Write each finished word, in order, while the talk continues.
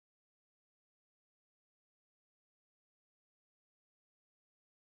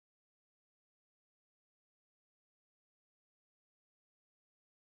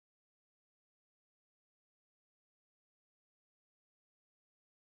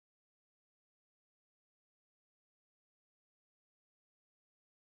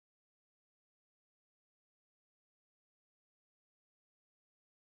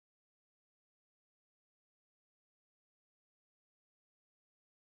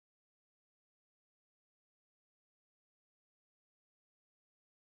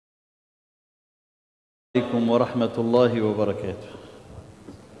عليكم ورحمة الله وبركاته.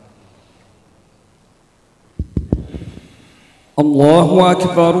 الله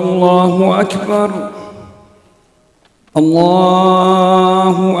أكبر الله أكبر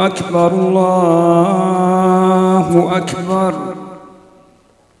الله أكبر الله أكبر.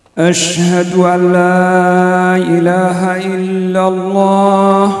 أشهد أن لا إله إلا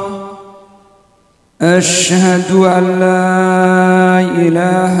الله. أشهد أن لا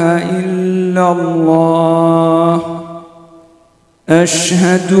إله إلا الله.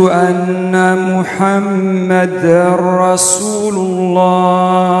 أشهد أن محمدًا رسول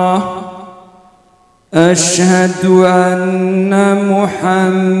الله. أشهد أن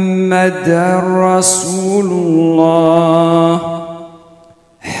محمدًا رسول الله.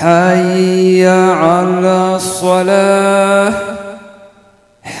 حي على الصلاة.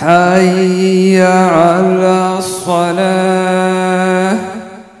 حي على الصلاة.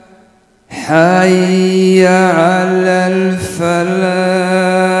 حي على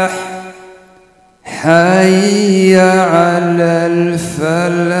الفلاح. حي على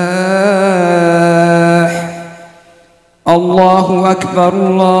الفلاح. الله أكبر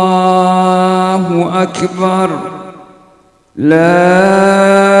الله أكبر.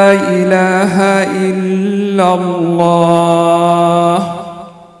 لا إله إلا الله.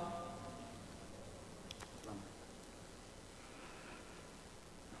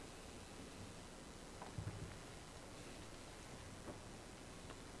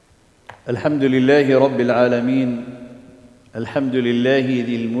 الحمد لله رب العالمين. الحمد لله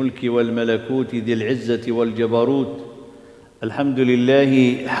ذي الملك والملكوت ذي العزة والجبروت. الحمد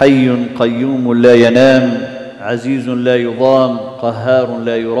لله حي قيوم لا ينام، عزيز لا يضام، قهار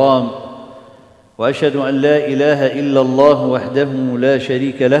لا يرام. وأشهد أن لا إله إلا الله وحده لا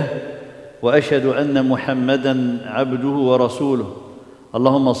شريك له، وأشهد أن محمدًا عبده ورسوله.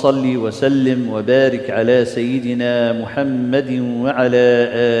 اللهم صل وسلم وبارك على سيدنا محمد وعلى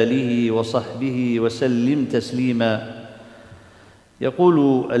آله وصحبه وسلم تسليما.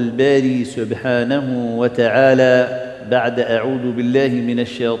 يقول الباري سبحانه وتعالى بعد أعوذ بالله من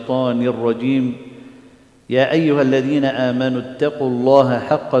الشيطان الرجيم: يا أيها الذين آمنوا اتقوا الله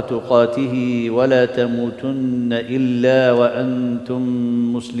حق تقاته ولا تموتن إلا وأنتم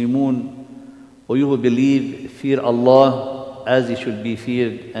مسلمون. O you who believe, fear Allah as He should be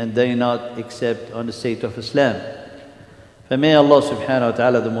feared, and die not except on the state of Islam. For may Allah subhanahu wa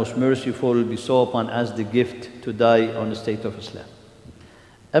ta'ala, the most merciful, bestow upon us the gift to die on the state of Islam.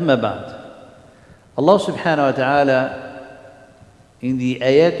 Amma ba'd. Allah subhanahu wa ta'ala in the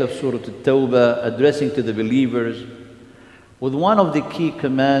ayat of Surah At-Tawbah addressing to the believers with one of the key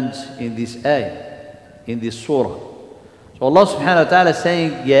commands in this ayah, in this surah. So Allah subhanahu wa ta'ala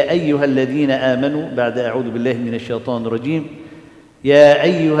saying, يَا أَيُّهَا الَّذِينَ آمَنُوا بعد أعوذ بالله من الشيطان الرجيم يَا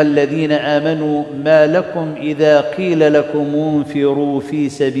أَيُّهَا الَّذِينَ آمَنُوا مَا لَكُمْ إِذَا قِيلَ لَكُمْ انفِرُوا فِي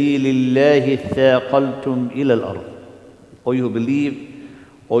سَبِيلِ اللَّهِ اثَّاقَلْتُمْ إِلَى الْأَرْضِ. O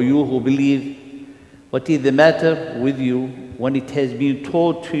you who believe, what is the matter with you when it has been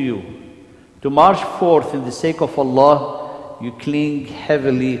told to you to march forth in the sake of Allah, you cling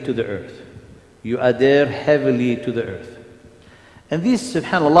heavily to the earth. You adhere heavily to the earth. And this,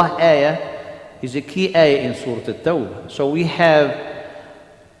 subhanAllah, ayah is a key ayah in Surah At-Tawbah. So we have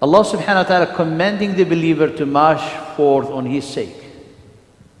Allah subhanahu wa ta'ala commanding the believer to march forth on His sake.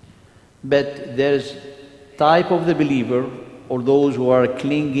 But there's type of the believer, or those who are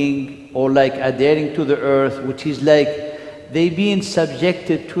clinging or like adhering to the earth, which is like they being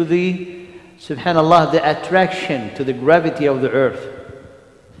subjected to the, subhanAllah, the attraction, to the gravity of the earth.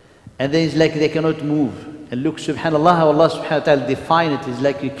 And then it's like they cannot move. And look, subhanAllah, how Allah subhanahu wa ta'ala define it. It's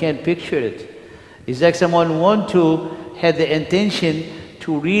like you can't picture it. It's like someone want to have the intention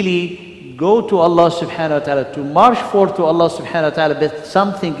to really go to Allah subhanahu wa ta'ala, to march forth to Allah subhanahu wa ta'ala, but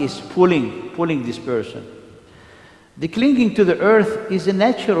something is pulling this person. The clinging to the earth is a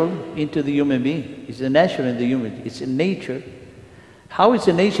natural into the human being. It's a natural in the human. It's a nature. How it's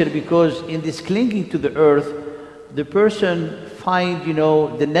a nature? Because in this clinging to the earth, the person find,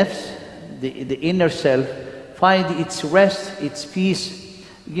 the nafs, the inner self, find its rest, its peace.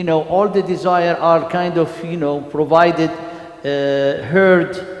 All the desire are kind of, provided,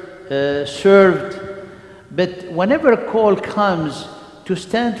 heard, served. But whenever a call comes to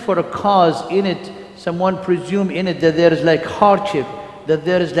stand for a cause in it, someone presume in it that there is like hardship, that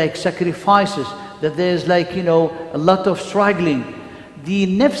there is like sacrifices, that there is like, a lot of struggling. The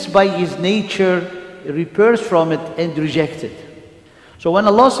nafs by its nature repairs from it and rejects it. So when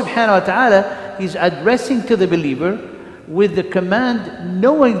Allah subhanahu wa ta'ala is addressing to the believer with the command,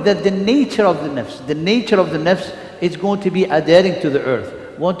 knowing that the nature of the nafs is going to be adhering to the earth.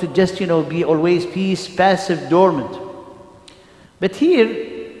 want to just, be always peace, passive, dormant. But here,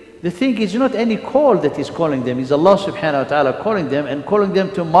 the thing is not any call that is calling them. It's Allah subhanahu wa ta'ala calling them and calling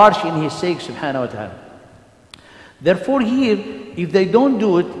them to march in His sake subhanahu wa ta'ala. Therefore here, if they don't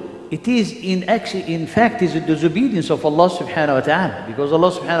do it, it is in fact is a disobedience of Allah subhanahu wa ta'ala. Because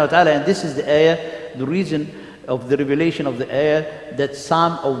Allah subhanahu wa ta'ala, and this is the ayah, the reason of the revelation of the ayah, that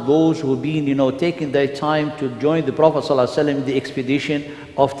some of those who have been, taking their time to join the Prophet sallallahu alaihi wasallam in the expedition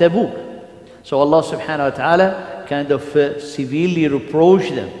of Tabuk. So Allah subhanahu wa ta'ala kind of severely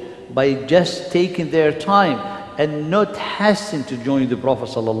reproached them by just taking their time and not hastening to join the Prophet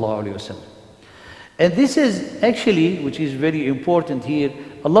sallallahu alaihi wasallam. And this is actually, which is very important here,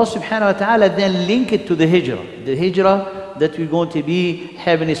 Allah subhanahu wa ta'ala then link it to the hijrah. The hijrah that we're going to be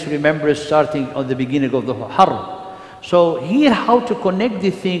having its remembrance starting on the beginning of the Harm. So here how to connect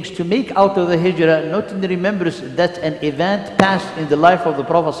the things to make out of the hijrah, not in the remembrance that an event passed in the life of the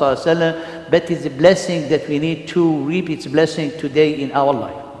Prophet sallallahu alaihi wasallam, but it's a blessing that we need to reap its blessing today in our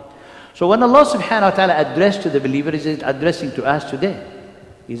life. So when Allah subhanahu wa ta'ala addressed to the believer, He's addressing to us today.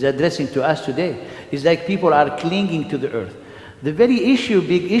 He's addressing to us today. It's like people are clinging to the earth. The very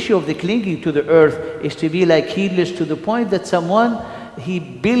big issue of the clinging to the earth is to be like heedless to the point that someone, he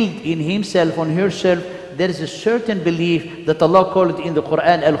built in himself, on herself, there is a certain belief that Allah called it in the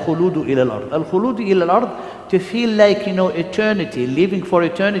Quran, al-khuludu ila al-ard. Al-khuludu ila al-ard, to feel like, eternity, living for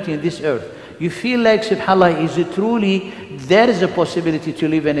eternity in this earth. You feel like, subhanAllah, is it truly, there is a possibility to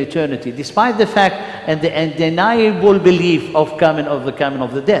live in eternity, despite the fact and the undeniable belief of the coming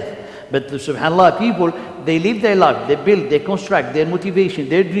of the death. But subhanAllah, people, they live their life, they build, they construct, their motivation,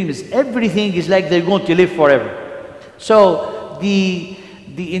 their dreams, everything is like they're going to live forever. So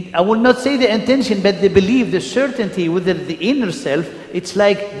I will not say the intention, but the belief, the certainty within the inner self, it's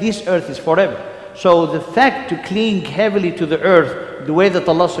like this earth is forever. So the fact to cling heavily to the earth, the way that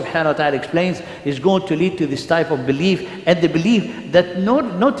Allah subhanahu wa ta'ala explains, is going to lead to this type of belief, and the belief that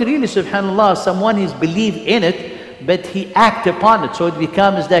not really, subhanAllah, someone is believe in it, but he act upon it. So it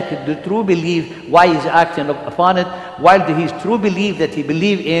becomes like the true belief, why he's acting upon it, while his true belief that he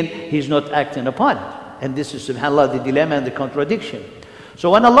believe in, he's not acting upon it. And this is, subhanAllah, the dilemma and the contradiction.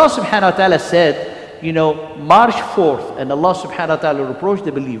 So when Allah subhanahu wa ta'ala said, march forth, and Allah subhanahu wa ta'ala reproached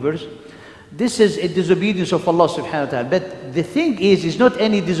the believers, this is a disobedience of Allah subhanahu wa ta'ala. But the thing is, it's not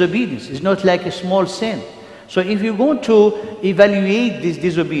any disobedience. It's not like a small sin. So if you're going to evaluate this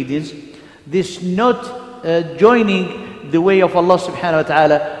disobedience, this not joining the way of Allah subhanahu wa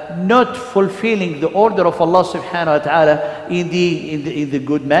ta'ala, not fulfilling the order of Allah subhanahu wa ta'ala in the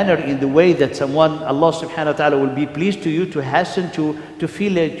good manner, in the way that Allah subhanahu wa ta'ala will be pleased to you, to hasten to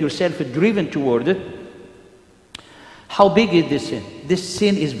feel yourself driven toward it. How big is this sin? This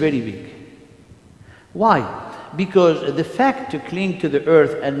sin is very big. Why? Because the fact to cling to the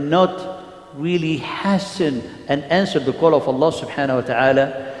earth and not really hasten and answer the call of Allah subhanahu wa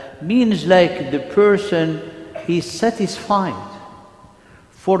ta'ala means like the person is satisfied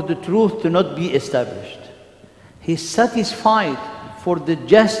for the truth to not be established. He's satisfied for the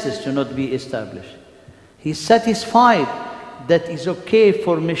justice to not be established. He's satisfied that it's okay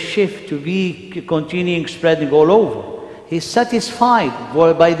for mischief to be continuing spreading all over. He's satisfied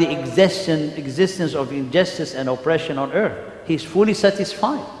by the existence of injustice and oppression on earth. He's fully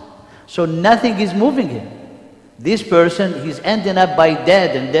satisfied. So nothing is moving him. This person, he's ending up by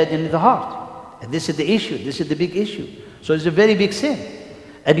dead in the heart. And this is the issue. This is the big issue. So it's a very big sin.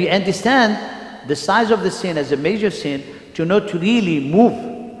 And you understand the size of the sin as a major sin, to not really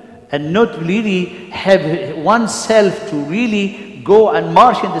move and not really have oneself to really go and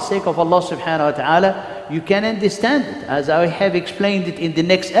march in the sake of Allah subhanahu wa ta'ala. You can understand it, as I have explained it in the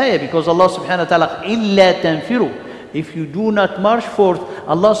next ayah, because Allah subhanahu wa ta'ala, إِلَّا تَنْفِرُوا, if you do not march forth,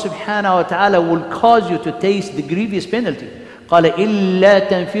 Allah subhanahu wa ta'ala will cause you to taste the grievous penalty. قَالَ إِلَّا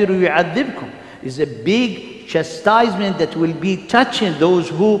تَنْفِرُوا يُعَذِّبْكُمْ, is a big chastisement that will be touching those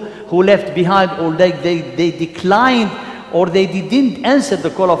who left behind, or they declined, or they didn't answer the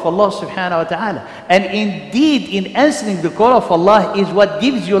call of Allah subhanahu wa ta'ala. And indeed, in answering the call of Allah is what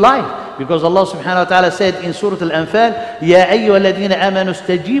gives you life. Because Allah subhanahu wa ta'ala said in Surah Al-Anfal, يَا أَيُّهَا الَّذِينَ آمَنُوا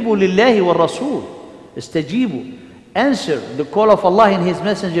اسْتَجِيبُوا لِلَّهِ وَالرَّسُولِ. Istajibu. Answer the call of Allah and His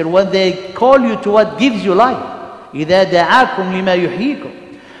Messenger when they call you to what gives you life. إِذَا دَعَاكُمْ لِمَا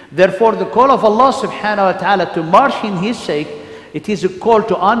يُحْيِيكُمْ. Therefore, the call of Allah subhanahu wa ta'ala to march in His sake, it is a call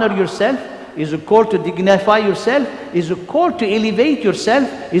to honor yourself, is a call to dignify yourself, is a call to elevate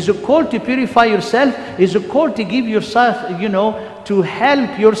yourself, is a call to purify yourself, is a call to give yourself, to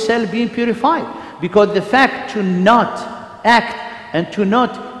help yourself being purified. Because the fact to not act and to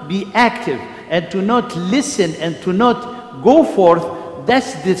not be active and to not listen and to not go forth,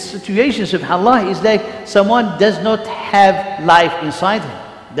 that's the situation, subhanAllah, is like someone does not have life inside him,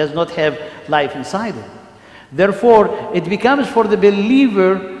 does not have life inside him. Therefore, it becomes for the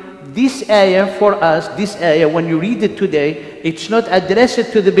believer, this ayah for us, this ayah, when you read it today, it's not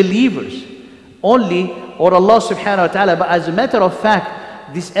addressed to the believers only, or Allah subhanahu wa ta'ala, but as a matter of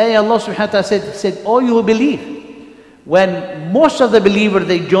fact, this ayah Allah subhanahu wa ta'ala said, oh, you who believe. When most of the believers,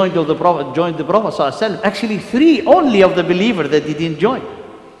 they joined the Prophet sallallahu alaihi wasallam, actually 3 only of the believers that they didn't join.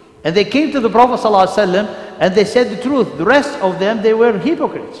 And they came to the Prophet sallallahu alaihi wasallam and they said the truth. The rest of them, they were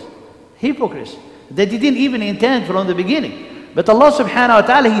hypocrites. Hypocrites. They didn't even intend from the beginning. But Allah subhanahu wa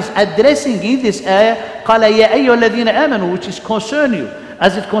ta'ala, He's addressing in this ayah, قَالَ يَا أَيُّهَا الَّذِينَ آمَنُوا, which is concern you,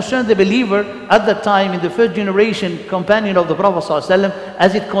 as it concerned the believer at that time in the first generation companion of the Prophet sallallahu alaihi wasallam,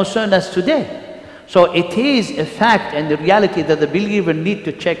 as it concerned us today. So it is a fact and the reality that the believer need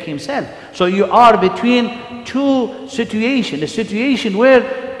to check himself. So you are between 2 situations. A situation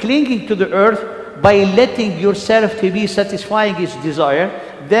where clinging to the earth by letting yourself to be satisfying its desire,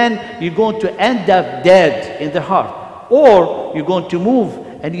 then you're going to end up dead in the heart. Or you're going to move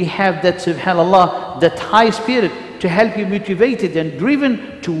and you have that, subhanAllah, that high spirit to help you motivated and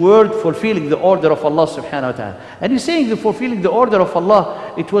driven toward fulfilling the order of Allah subhanahu wa ta'ala. And he's saying that fulfilling the order of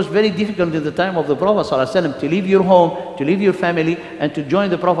Allah, it was very difficult in the time of the Prophet sallallahu alaihi wasallam to leave your home, to leave your family, and to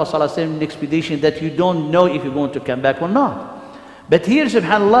join the Prophet sallallahu alaihi wasallam in an expedition that you don't know if you're going to come back or not. But here,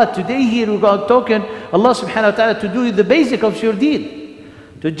 subhanAllah, today here we are talking Allah subhanahu wa ta'ala to do the basic of your deed.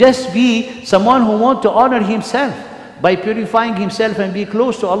 To just be someone who wants to honor himself by purifying himself and be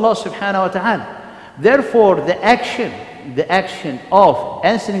close to Allah subhanahu wa ta'ala. Therefore, the action of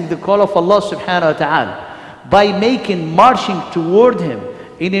answering the call of Allah subhanahu wa ta'ala by marching toward Him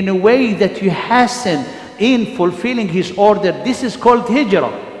in a way that you hasten in fulfilling His order, this is called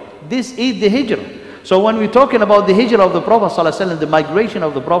hijrah. This is the hijrah. So when we're talking about the hijrah of the Prophet sallallahu alaihi wasallam, the migration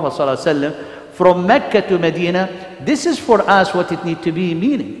of the Prophet sallallahu alaihi wasallam from Mecca to Medina, this is for us what it needs to be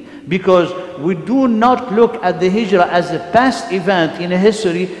meaning. Because we do not look at the hijrah as a past event in a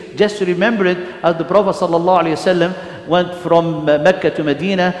history, just to remember it as the Prophet sallallahu alaihi wasallam went from Mecca to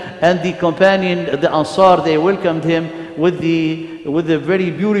Medina, and the companion, the Ansar, they welcomed him with the very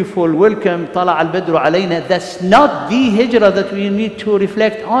beautiful welcome, Tala al-Badru alayna. That's not the hijrah that we need to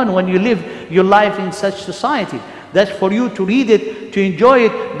reflect on when you live your life in such society. That's for you to read it, to enjoy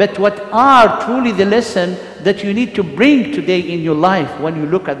it, but what are truly the lesson that you need to bring today in your life when you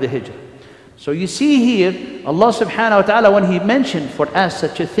look at the hijrah. So you see here, Allah subhanahu wa ta'ala, when He mentioned for us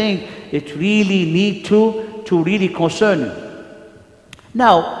such a thing, it really need to really concern you.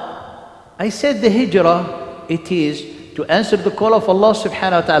 Now, I said the hijrah, it is to answer the call of Allah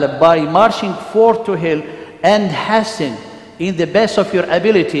subhanahu wa ta'ala by marching forth to Him and hasten in the best of your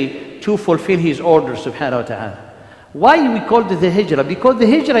ability to fulfill His order subhanahu wa ta'ala. Why we call it the hijrah? Because the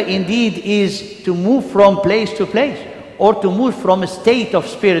hijrah indeed is to move from place to place, or to move from a state of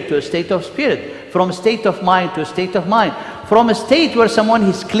spirit to a state of spirit, from a state of mind to a state of mind, from a state where someone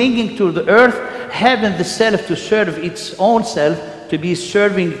is clinging to the earth, having the self to serve its own self, to be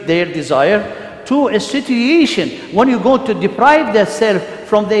serving their desire, to a situation when you go to deprive that self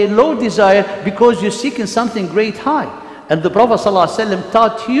from their low desire because you're seeking something great high. And the Prophet ﷺ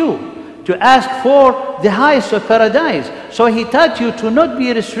taught you to ask for the highest of paradise. So he taught you to not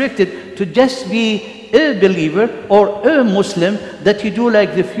be restricted to just be a believer or a Muslim, that you do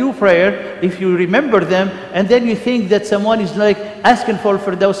like the few prayer, if you remember them, and then you think that someone is like asking for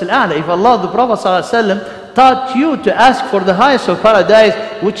Firdaus al-A'la. If Allah, the Prophet ﷺ, taught you to ask for the highest of paradise,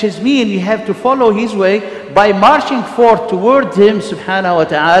 which is mean you have to follow His way by marching forth towards Him subhanahu wa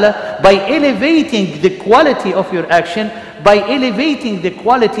ta'ala, by elevating the quality of your action, by elevating the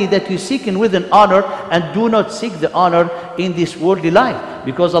quality that you seek in with an honor, and do not seek the honor in this worldly life.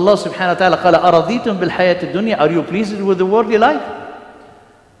 Because Allah subhanahu wa ta'ala قال أَرَضِيتُمْ بِالْحَيَاةِ الدُّنْيَا, are you pleased with the worldly life?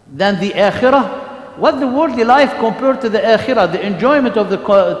 Then the akhirah, what the worldly life compared to the akhirah, the enjoyment of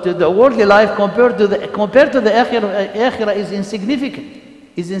the worldly life compared to the akhirah is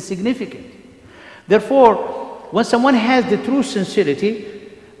insignificant. Therefore, when someone has the true sincerity,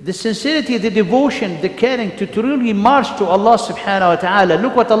 the devotion, the caring to truly march to Allah subhanahu wa ta'ala,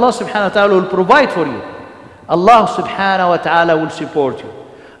 look what Allah subhanahu wa ta'ala will provide for you. Allah subhanahu wa ta'ala will support you.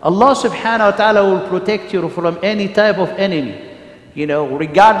 Allah subhanahu wa ta'ala will protect you from any type of enemy,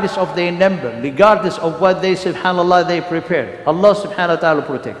 regardless of their number, regardless of what they, subhanallah, they prepared. Allah subhanahu wa ta'ala will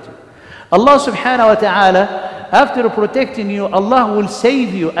protect you. Allah subhanahu wa ta'ala, after protecting you, Allah will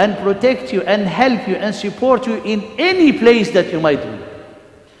save you and protect you and help you and support you in any place that you might be.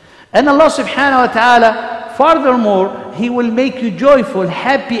 And Allah subhanahu wa ta'ala, furthermore, He will make you joyful,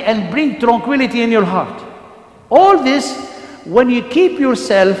 happy, and bring tranquility in your heart. All this when you keep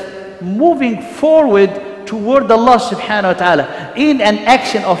yourself moving forward toward Allah subhanahu wa ta'ala in an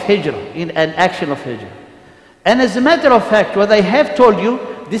action of hijrah, And as a matter of fact, what I have told you,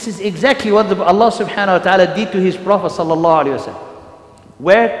 this is exactly what Allah subhanahu wa ta'ala did to his Prophet sallallahu alayhi wa sallam.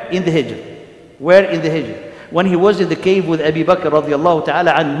 Where? In the hijrah. Where? In the hijrah. When he was in the cave with Abu Bakr radiallahu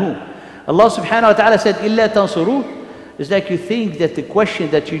ta'ala anhu. Allah subhanahu wa ta'ala said, إِلَّا تَنْصُرُوهُ. It's like you think that the question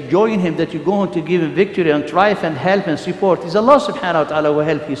that you join him, that you're going to give him victory and triumph and help and support, is Allah subhanahu wa ta'ala who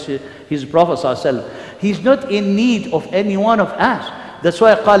helped his Prophet sallallahu alayhi wa sallam. He's not in need of any one of us. That's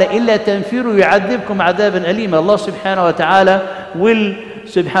why قال إِلَّا تَنْفِرُوا يُعَذِّبْكُمْ عَذَابًا أَلِيمًا. Allah subhanahu wa ta'ala will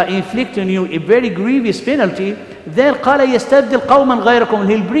inflict on you a very grievous penalty. Then قال يَسْتَبْدِلْ قَوْمًا غَيْرَكُمْ.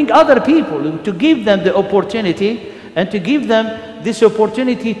 He'll bring other people to give them the opportunity and to give them this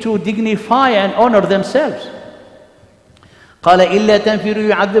opportunity to dignify and honor themselves. قال إلا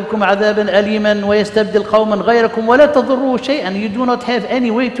تنفروا يعذبكم عذابا أليما ويستبدل قوما غيركم ولا تضروه شيئا. You do not have any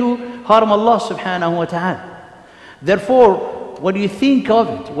way to harm Allah subhanahu wa ta'ala. Therefore, when you think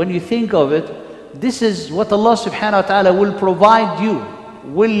of it, this is what Allah subhanahu wa ta'ala will provide you,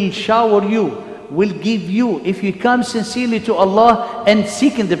 will shower you, will give you if you come sincerely to Allah and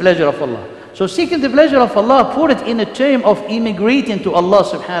seeking the pleasure of Allah. So seeking the pleasure of Allah, put it in a term of immigrating to Allah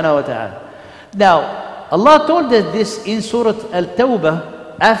subhanahu wa ta'ala. Now, Allah told us this in Surah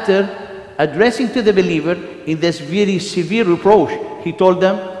Al-Tawbah after addressing to the believer in this very severe reproach. He told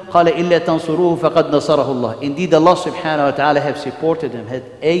them, قَالَ إِلَّا تَنْصُرُوهُ فَقَدْ نَصَرَهُ اللَّهُ. Indeed, Allah subhanahu wa ta'ala have supported him, had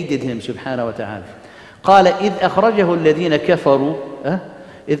aided him subhanahu wa ta'ala. قَالَ إِذْ أَخْرَجَهُ الَّذِينَ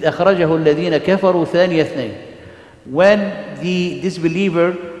كَفَرُوا ثَانِيَ اثْنَيْنِ. When the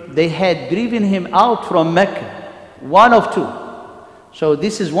disbeliever, they had driven him out from Mecca, one of two. So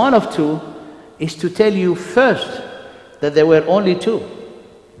this is one of two, is to tell you first that there were only two,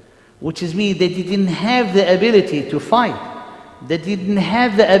 which is mean that they didn't have the ability to fight. They didn't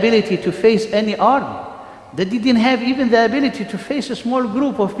have the ability to face any army. They didn't have even the ability to face a small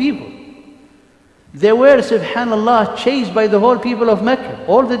group of people. They were, subhanallah, chased by the whole people of Mecca,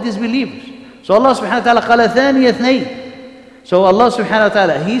 all the disbelievers. So Allah subhanahu wa ta'ala قال ثاني اثنين. So Allah subhanahu wa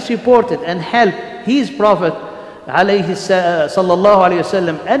ta'ala, He supported and helped His Prophet alayhi sallallahu alayhi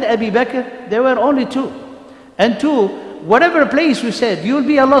wasallam and Abu Bakr. There were only two. And two, whatever place you said, you'll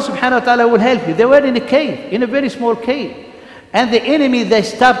be, Allah subhanahu wa ta'ala will help you. They were in a cave, in a very small cave. And the enemy, they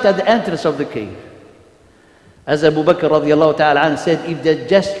stopped at the entrance of the cave. As Abu Bakr radiallahu ta'ala an said, if they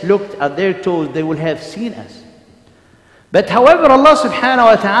just looked at their toes, they would have seen us. But however, Allah subhanahu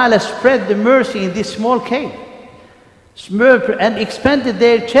wa ta'ala spread the mercy in this small cave and expanded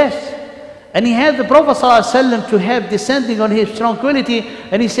their chest. And He had the Prophet ﷺ to have descending on his tranquility.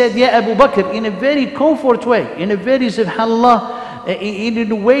 And He said, Ya Abu Bakr, in a very comfort way, in a very, subhanallah,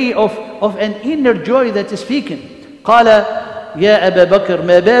 in a way of an inner joy that is speaking. قال يا أبا بكر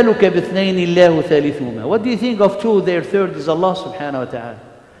ما بالك باثنين الله ثالثهما. What do you think of two? Their third is Allah subhanahu wa ta'ala.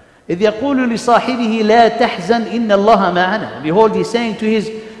 إذ يقول لصاحبه لا تحزن إن الله معنا. Behold, He's saying to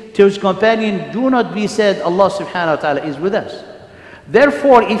his companion, do not be sad, Allah subhanahu wa ta'ala is with us.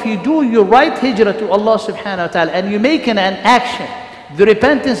 Therefore, if you do your right hijrah to Allah subhanahu wa ta'ala and you make an action, the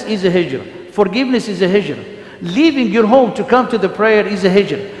repentance is a hijrah, forgiveness is a hijrah, leaving your home to come to the prayer is a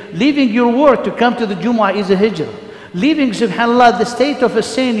hijrah, leaving your work to come to the Jumu'ah is a hijrah, leaving, subhanallah, the state of a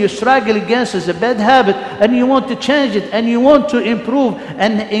sin you struggle against is a bad habit and you want to change it and you want to improve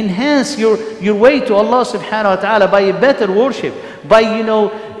and enhance your way to Allah subhanahu wa ta'ala by a better worship, by,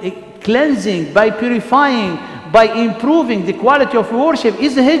 cleansing, by purifying, by improving the quality of worship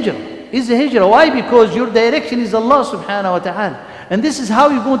is a hijrah. Is a hijrah. Why? Because your direction is Allah subhanahu wa ta'ala. And this is how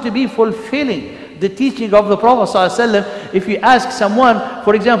you're going to be fulfilling the teaching of the Prophet ﷺ. If you ask someone,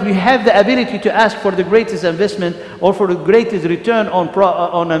 for example, you have the ability to ask for the greatest investment or for the greatest return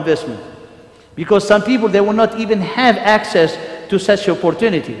on investment. Because some people, they will not even have access to such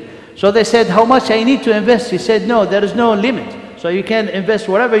opportunity. So they said, how much I need to invest? He said, no, there is no limit. So you can invest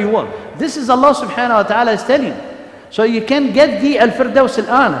whatever you want. This is Allah subhanahu wa ta'ala is telling you. So you can get the Al-Firdaus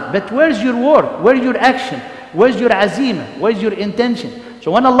Al-A'la. But where's your work? Where's your action? Where's your azima? Where's your intention?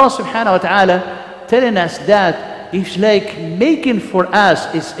 So when Allah subhanahu wa ta'ala telling us that, it's like making for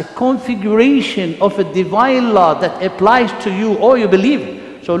us is a configuration of a divine law that applies to you or you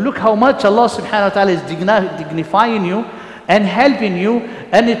believe. So look how much Allah subhanahu wa ta'ala is dignifying you and helping you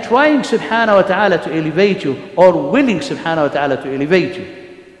and trying subhanahu wa ta'ala to elevate you or willing subhanahu wa ta'ala to elevate you.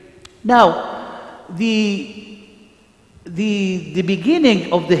 Now, the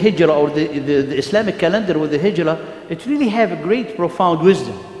beginning of the hijrah or the Islamic calendar with the hijrah, it really have a great profound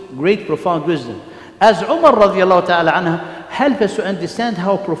wisdom, great profound wisdom. As Umar radiallahu ta'ala anha help us to understand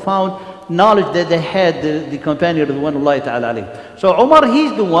how profound knowledge that they had, the companion Ridwanullahi ta'ala alayhi. So Umar,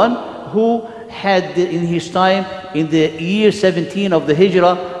 he's the one who had in his time, in the year 17 of the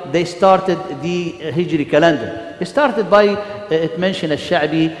Hijrah, they started the Hijri calendar. It started by, it mentioned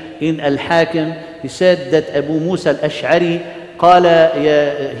Al-Sha'bi in Al-Hakim. He said that Abu Musa Al-Ash'ari,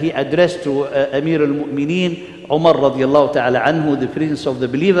 he addressed to Amir al-Mu'mineen, Umar radiallahu ta'ala anhu, the prince of the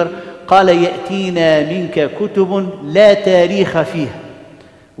believer, قال يأتينا منك كتب لا تاريخ فيها.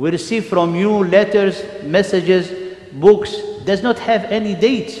 We receive from you letters, messages, books, does not have any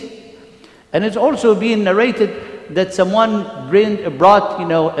date. And it's also being narrated that someone brought,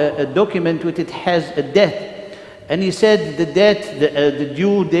 a document with it has a date. And he said the date, the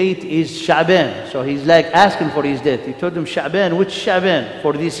due date is Sha'ban. So he's like asking for his date. He told him Sha'ban, which Sha'ban?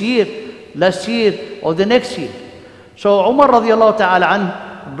 For this year, last year, or the next year? So Umar radiallahu ta'ala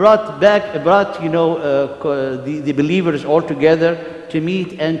anhu brought the believers all together to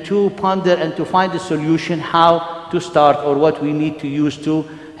meet and to ponder and to find a solution how to start or what we need to use to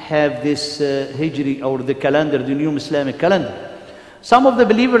have this Hijri or the calendar, the new Islamic calendar. Some of the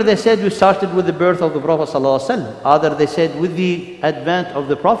believers, they said we started with the birth of the Prophet ﷺ. Others, they said with the advent of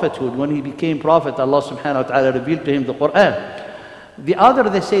the prophethood. When he became prophet, Allah subhanahu wa ta'ala revealed to him the Quran. The other,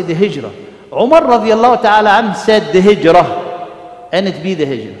 they say the Hijrah. Umar radiallahu ta'ala anhu said the Hijrah, and it be the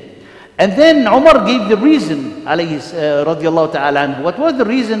Hijrah. And then Umar gave the reason, radiallahu ta'ala anhu. What was the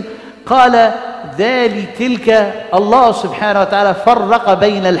reason? قال ذلك تلك Allah subhanahu wa ta'ala فرق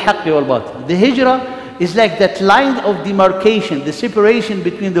بين الحق والباطل. The Hijrah is like that line of demarcation, the separation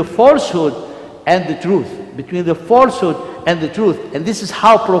between the falsehood and the truth. Between the falsehood and the truth. And this is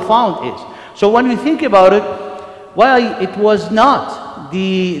how profound it is. So when we think about it, why it was not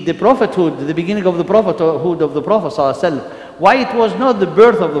the prophethood, the beginning of the prophethood of the Prophet ﷺ, why it was not the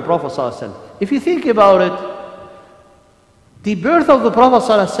birth of the Prophet ﷺ. If you think about it, the birth of the Prophet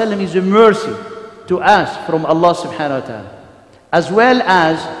ﷺ is a mercy to us from Allah subhanahu wa ta'ala, as well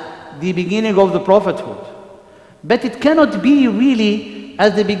as the beginning of the prophethood. But it cannot be really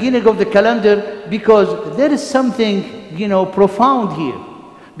as the beginning of the calendar, because there is something, profound here.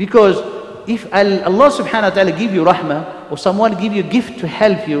 Because if Allah subhanahu wa ta'ala give you rahmah, or someone give you a gift to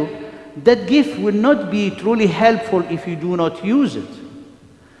help you, that gift will not be truly helpful if you do not use it.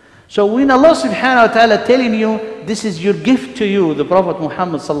 So when Allah subhanahu wa ta'ala telling you, this is your gift to you, the Prophet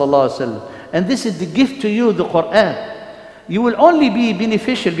Muhammad sallallahu alaihi wasallam, and this is the gift to you, the Quran, you will only be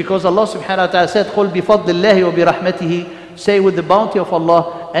beneficial because Allah subhanahu wa ta'ala said, قُلْ بِفَضْلِ اللَّهِ وَبِرَحْمَتِهِ, say with the bounty of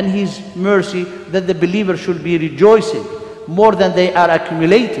Allah and His mercy that the believer should be rejoicing more than they are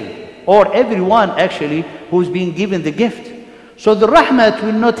accumulating, or everyone actually who's being given the gift. So the rahmat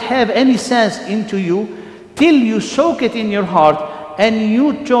will not have any sense into you till you soak it in your heart and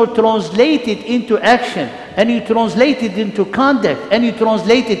you translate it into action, and you translate it into conduct, and you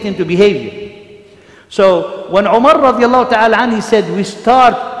translate it into behavior. So when Umar radiallahu ta'ala anhu said we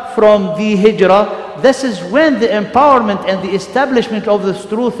start from the Hijrah, this is when the empowerment and the establishment of the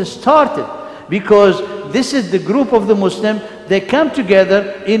truth started. Because this is the group of the Muslims, they come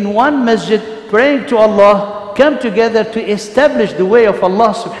together in one masjid praying to Allah, come together to establish the way of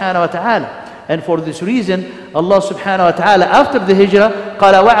Allah subhanahu wa ta'ala. And for this reason, Allah subhanahu wa ta'ala, after the Hijrah,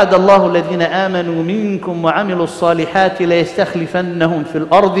 قال وعد الله الذين آمنوا منكم وعملوا الصالحات ليستخلفنهم في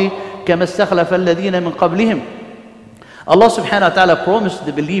الأرض كما استخلف الذين من قبلهم. Allah subhanahu wa ta'ala promised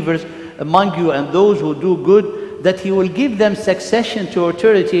the believers among you and those who do good that He will give them succession to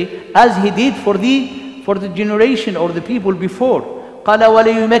authority as He did for the generation or the people before. قال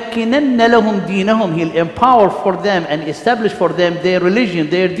وَلَيُمَكِّنَنَّ لَهُمْ دِينَهُمْ, He'll empower for them and establish for them their religion,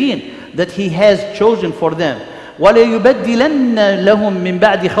 their deen that He has chosen for them. وَلَيُبَدِّلَنَّ لَهُمْ مِنْ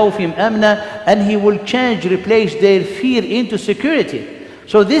بَعْدِ خَوْفِهِمْ أَمْنًا, and He will change, replace their fear into security.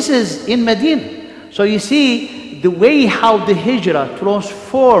 So this is in Medina. So you see the way how the Hijrah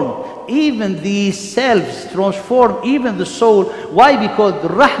transformed even the selves, transformed even the soul. Why? Because the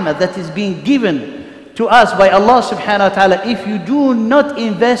rahmah that is being given to us by Allah subhanahu wa ta'ala, if you do not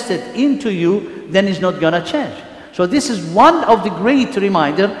invest it into you, then it's not going to change. So this is one of the great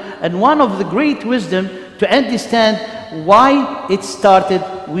reminder and one of the great wisdom to understand why it started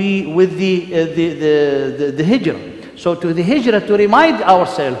with the Hijrah. So to the Hijrah, to remind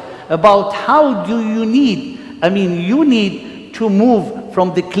ourselves about how do you need, you need to move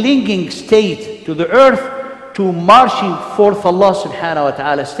from the clinging state to the earth to marching forth Allah subhanahu wa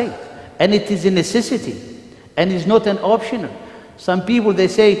ta'ala state. And it is a necessity and it's not an optional. Some people, they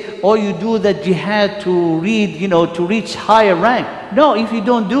say, oh, you do that jihad to read, to reach higher rank. No, if you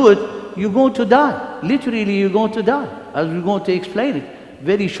don't do it, you're going to die. Literally, you're going to die. As we're going to explain it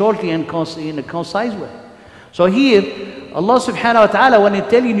very shortly and in a concise way. So here, Allah subhanahu wa ta'ala, when He's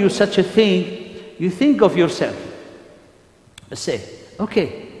telling you such a thing, you think of yourself. Say,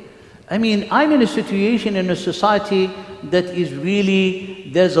 okay, I mean, I'm in a situation in a society that is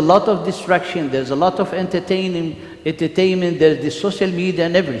really, there's a lot of distraction, there's a lot of entertainment, there's the social media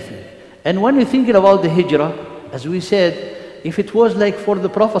and everything. And when you're thinking about the hijrah, as we said, if it was like for the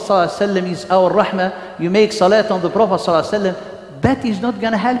Prophet ﷺ is our rahmah, you make salat on the Prophet ﷺ, that is not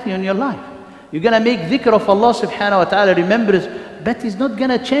going to help you in your life. You're going to make dhikr of Allah subhanahu wa ta'ala, remembrance, but it's not going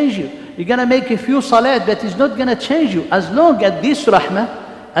to change you. You're going to make a few salat, but it's not going to change you. As long as this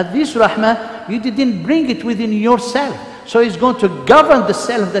rahmah, you didn't bring it within yourself. So it's going to govern the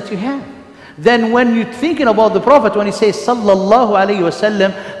self that you have. Then when you're thinking about the Prophet, when he says sallallahu alayhi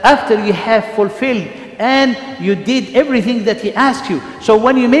wasallam, after you have fulfilled and you did everything that he asked you. So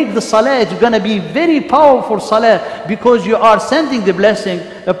when you make the salah, it's going to be very powerful salah, because you are sending the blessing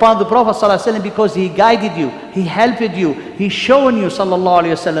upon the Prophet sallallahu alaihi wasallam, because he guided you, he helped you, he's showing you sallallahu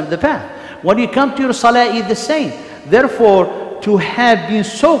alaihi wasallam the path. When you come to your salah, it's the same. Therefore, to have been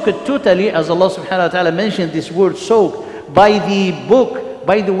soaked totally, as Allah subhanahu wa ta'ala mentioned this word soaked, by the book,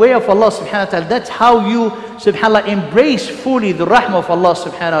 by the way of Allah subhanahu wa ta'ala, that's how you subhanAllah embrace fully the rahmah of Allah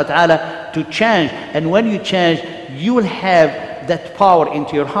subhanahu wa ta'ala to change. And when you change, you will have that power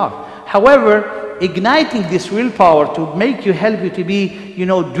into your heart. However, igniting this willpower to make you, help you to be,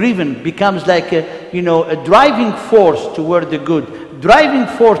 driven, becomes like a driving force toward the good, driving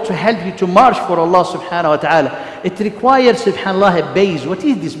force to help you to march for Allah subhanahu wa ta'ala. It requires subhanallah a base. What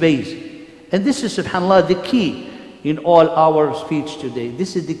is this base? And this is subhanallah the key in all our speech today.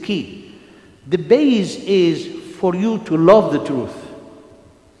 This is the key. The base is for you to love the truth.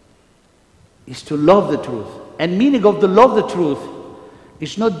 Is to love the truth. And meaning of the love the truth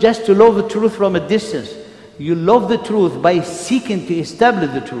is not just to love the truth from a distance. You love the truth by seeking to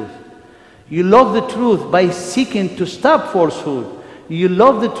establish the truth. You love the truth by seeking to stop falsehood. You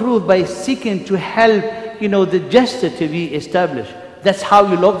love the truth by seeking to help, the justice to be established. That's how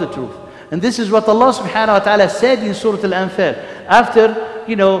you love the truth. And this is what Allah subhanahu wa ta'ala said in Surah Al-Anfal. After,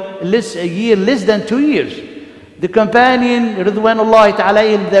 a year, less than 2 years. The companion, Ridwanullahi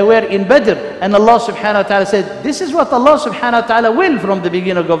ta'ala, they were in Badr. And Allah subhanahu wa ta'ala said, this is what Allah subhanahu wa ta'ala will from the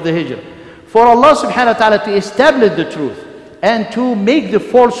beginning of the Hijrah. For Allah subhanahu wa ta'ala to establish the truth and to make the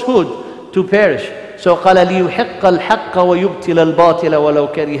falsehood to perish. So, قَالَ لِيُحِقَّ الْحَقَّ وَيُبْتِلَ الْبَاطِلَ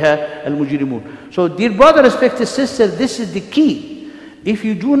وَلَوْ كَرِهَ الْمُجْرِمُونَ. So, dear brother, respected sister, this is the key. If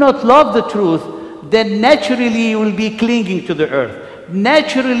you do not love the truth, then naturally you will be clinging to the earth.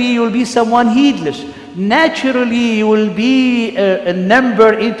 Naturally you will be someone heedless. Naturally you will be a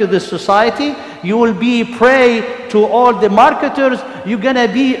number into the society. You will be prey to all the marketers. You're going to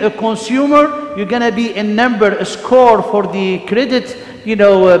be a consumer. You're going to be a number, a score for the credit,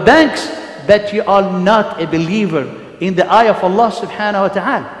 banks. But you are not a believer in the eye of Allah subhanahu wa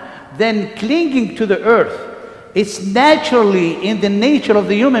ta'ala. Then clinging to the earth, it's naturally in the nature of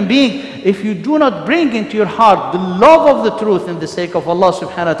the human being. If you do not bring into your heart the love of the truth in the sake of Allah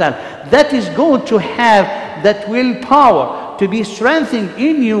subhanahu wa ta'ala, that is going to have that willpower to be strengthened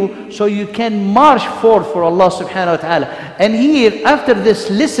in you, so you can march forth for Allah subhanahu wa ta'ala. And here, after this,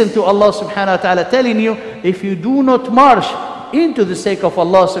 listen to Allah subhanahu wa ta'ala telling you, if you do not march into the sake of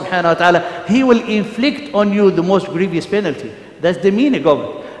Allah subhanahu wa ta'ala, He will inflict on you the most grievous penalty. That's the meaning of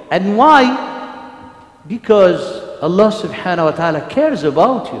it. And why? Because Allah subhanahu wa ta'ala cares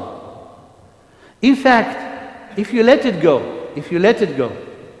about you. In fact, if you let it go,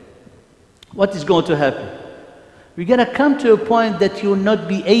 what is going to happen? You're going to come to a point that you will not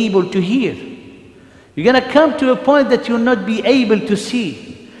be able to hear. You're going to come to a point that you will not be able to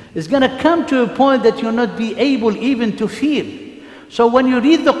see. It's going to come to a point that you will not be able even to feel. So when you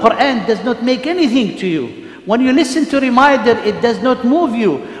read the Quran, it does not make anything to you. When you listen to reminder, it does not move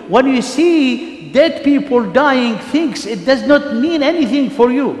you. When you see dead people dying things, it does not mean anything for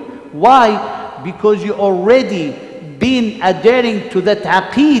you. Why? Because you already been adhering to that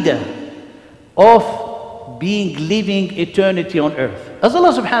aqidah of being living eternity on earth. As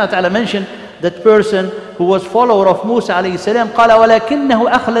Allah subhanahu wa ta'ala mentioned, that person who was follower of Musa alayhi salam, قَالَ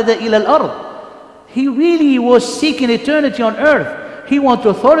وَلَكِنَّهُ أَخْلَدَ إِلَى الْأَرْضِ. He really was seeking eternity on earth. He wants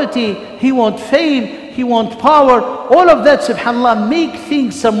authority, he wants fame, he wants power. All of that, subhanAllah, make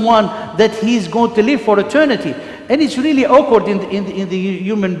things someone that he's going to live for eternity. And it's really awkward in the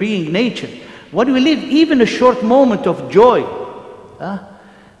human being nature. When we live even a short moment of joy,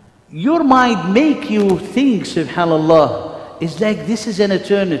 your mind make you think, subhanAllah, it's like this is an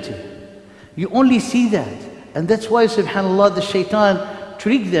eternity. You only see that. And that's why, subhanAllah, the shaitan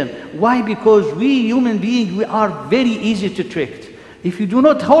trick them. Why? Because we human beings, we are very easy to trick. If you do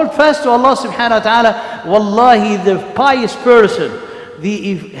not hold fast to Allah subhanahu wa ta'ala, wallahi, the pious person,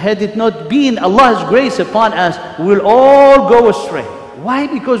 had it not been Allah's grace upon us, we will all go astray. Why?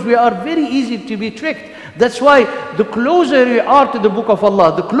 Because we are very easy to be tricked. That's why the closer you are to the book of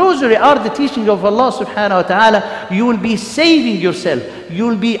Allah, the closer you are to the teaching of Allah subhanahu wa ta'ala, you will be saving yourself. You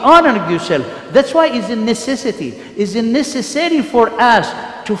will be honoring yourself. That's why it's a necessity. It's necessary for us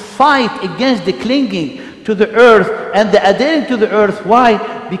to fight against the clinging to the earth and the adhering to the earth. Why?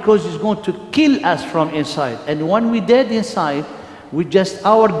 Because it's going to kill us from inside. And when we're dead inside,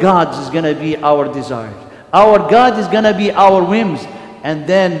 our God is going to be our desires. Our God is going to be our whims. And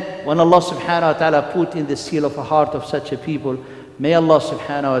then when Allah subhanahu wa ta'ala put in the seal of a heart of such a people, may Allah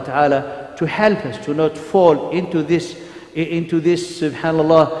subhanahu wa ta'ala to help us to not fall into this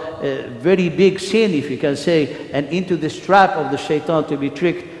subhanallah, very big sin, if you can say, and into this trap of the shaitan to be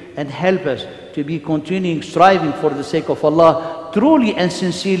tricked, and help us to be continuing striving for the sake of Allah, truly and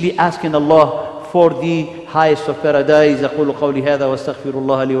sincerely asking Allah for the highest of paradise. أقول قولي هذا واستغفر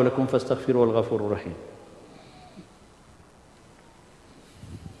الله لي ولكم فاستغفروه الغفور الرحيم.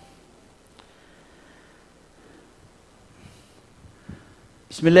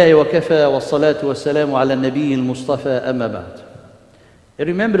 بسم الله وكفى والصلاة والسلام على النبي المصطفى أما بعد. In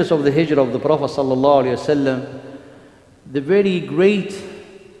remembrance of the hijrah of the Prophet sallallahu alaihi wasallam, the very great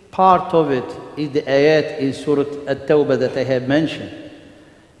part of it is the ayat in Surah At-Tawbah that I have mentioned.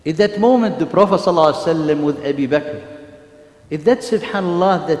 In that moment, the Prophet sallallahu alaihi wasallam with Abu Bakr, if that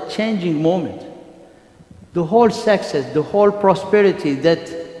subhanallah, that changing moment, the whole success, the whole prosperity that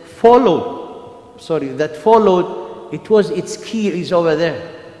followed, it was its key is over there.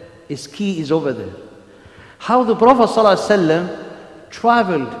 Its key is over there. How the Prophet ﷺ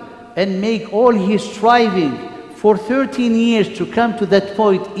traveled and make all his striving for 13 years to come to that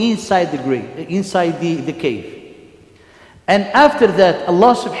point inside the grave, inside the cave. And after that,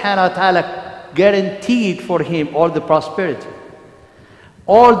 Allah subhanahu wa ta'ala guaranteed for him all the prosperity,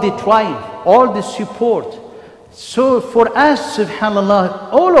 all the triumph, all the support. So for us,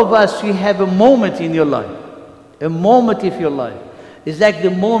 subhanallah, all of us, you have a moment in your life. A moment of your life. It's like the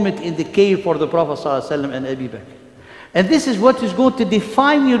moment in the cave for the Prophet ﷺ and Abu Bakr. And this is what is going to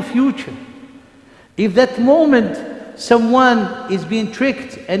define your future. If that moment someone is being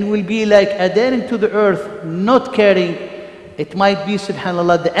tricked and will be like adhering to the earth, not caring, it might be,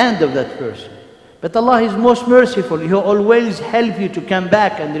 subhanallah, the end of that person. But Allah is most merciful. He will always help you to come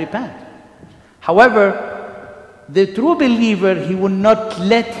back and repent. However, the true believer, he will not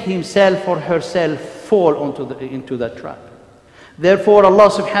let himself or herself fall into that trap. Therefore, Allah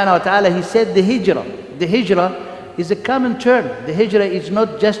subhanahu wa ta'ala, He said the hijrah. The hijrah is a common term. The hijrah is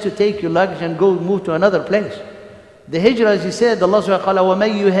not just to take your luggage and go move to another place. The hijrah, as He said, Allah subhanahu wa ta'ala,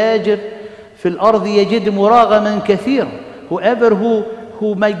 وَمَنْ يُهَاجِرْ فِي الْأَرْضِ يَجِدْ مُرَاغَمًا كَثِيرًا. Whoever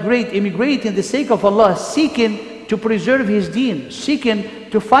who immigrate in the sake of Allah, seeking to preserve his deen, seeking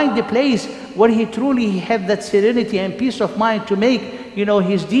to find the place where he truly have that serenity and peace of mind to make,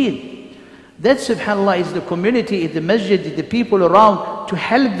 his deen. That, subhanAllah, is the community, is the masjid, is the people around to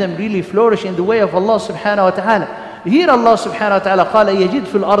help them really flourish in the way of Allah subhanahu wa ta'ala. Here Allah subhanahu wa ta'ala قال يجد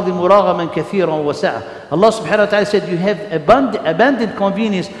في الأرض مراغما كثيرا وسعة. Allah subhanahu wa ta'ala said you have abundant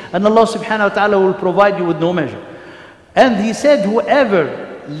convenience, and Allah subhanahu wa ta'ala will provide you with no measure. And He said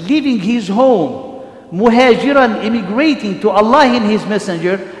whoever leaving his home, muhajiran, immigrating to Allah and His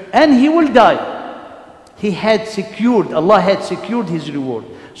Messenger, and he will die, Allah had secured his reward.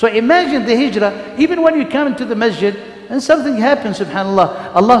 So imagine the hijrah, even when you come into the masjid and something happens,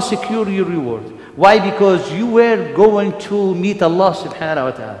 subhanAllah, Allah secure your reward. Why? Because you were going to meet Allah subhanahu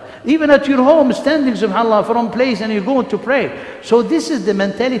wa ta'ala. Even at your home, standing, subhanAllah, from place and you're going to pray. So this is the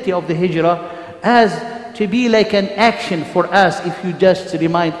mentality of the hijrah, as to be like an action for us if you just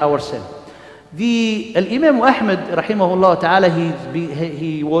remind ourselves. The Al-Imam Ahmad, rahimahullah ta'ala,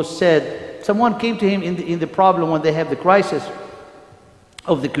 he was said, someone came to him in the problem when they have the crisis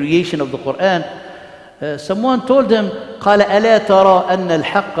of the creation of the Quran. Someone told him, قال ألا ترى أن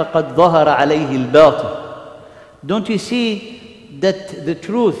الحق قد ظهر عليه الباطل. Don't you see that the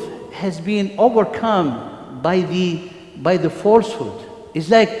truth has been overcome by the falsehood? It's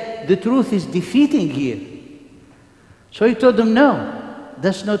like the truth is defeating here. So he told them, no,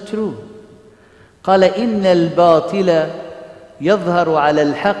 that's not true. قال إن الباطل يظهر على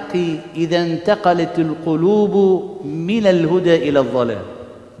الحق إذا انتقلت القلوب من الهدى إلى الضلال.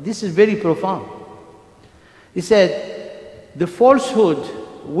 This is very profound. He said, the falsehood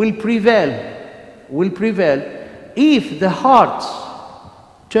will prevail if the hearts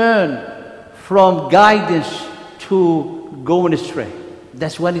turn from guidance to going astray.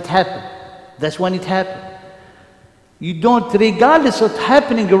 That's when it happened. You don't, regardless of what's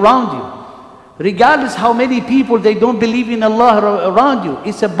happening around you, regardless how many people they don't believe in Allah around you,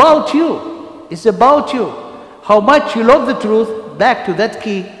 it's about you. It's about you. How much you love the truth, back to that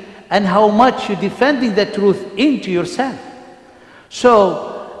key, and how much you're defending that truth into yourself.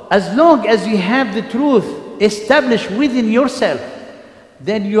 So, as long as you have the truth established within yourself,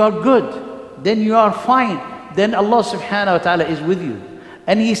 then you are good, then you are fine, then Allah subhanahu wa ta'ala is with you.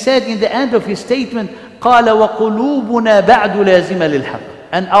 And He said in the end of His statement, قَالَ وَقُلُوبُنَا بَعْدُ لَازِمَ لِلْحَقِّ.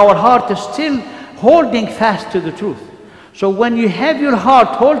 And our heart is still holding fast to the truth. So when you have your heart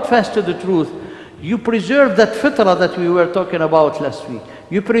hold fast to the truth, you preserve that fitrah that we were talking about last week.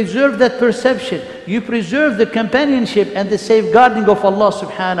 You preserve that perception. You preserve the companionship and the safeguarding of Allah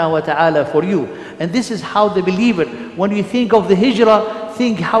subhanahu wa ta'ala for you. And this is how the believer, when you think of the hijrah,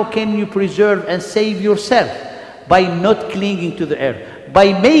 think how can you preserve and save yourself? By not clinging to the earth.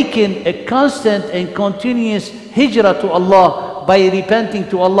 By making a constant and continuous hijrah to Allah, by repenting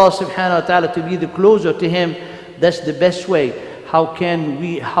to Allah subhanahu wa ta'ala to be the closer to Him. That's the best way. How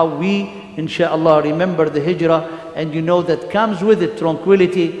we inshallah remember the hijrah, and you know that comes with it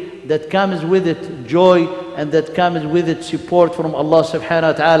tranquility, that comes with it joy, and that comes with it support from Allah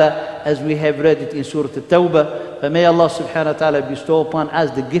subhanahu wa ta'ala, as we have read it in Surah At-Tawbah. But may Allah subhanahu wa ta'ala bestow upon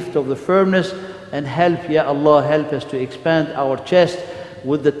us the gift of the firmness, and help, Ya Allah, help us to expand our chest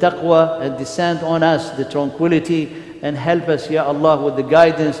with the taqwa, and descend on us the tranquility, and help us, Ya Allah, with the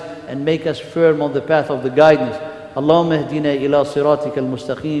guidance, and make us firm on the path of the guidance. اللهم اهدنا إلى صراطك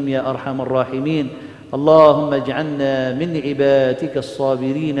المستقيم يا أرحم الراحمين. اللهم اجعلنا من عبادك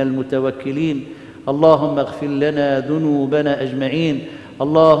الصابرين المتوكلين. اللهم اغفر لنا ذنوبنا أجمعين.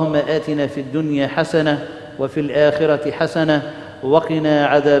 اللهم آتنا في الدنيا حسنة وفي الآخرة حسنة وقنا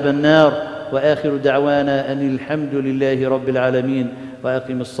عذاب النار. وآخر دعوانا أن الحمد لله رب العالمين.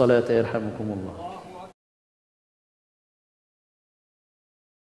 وأقم الصلاة يرحمكم الله.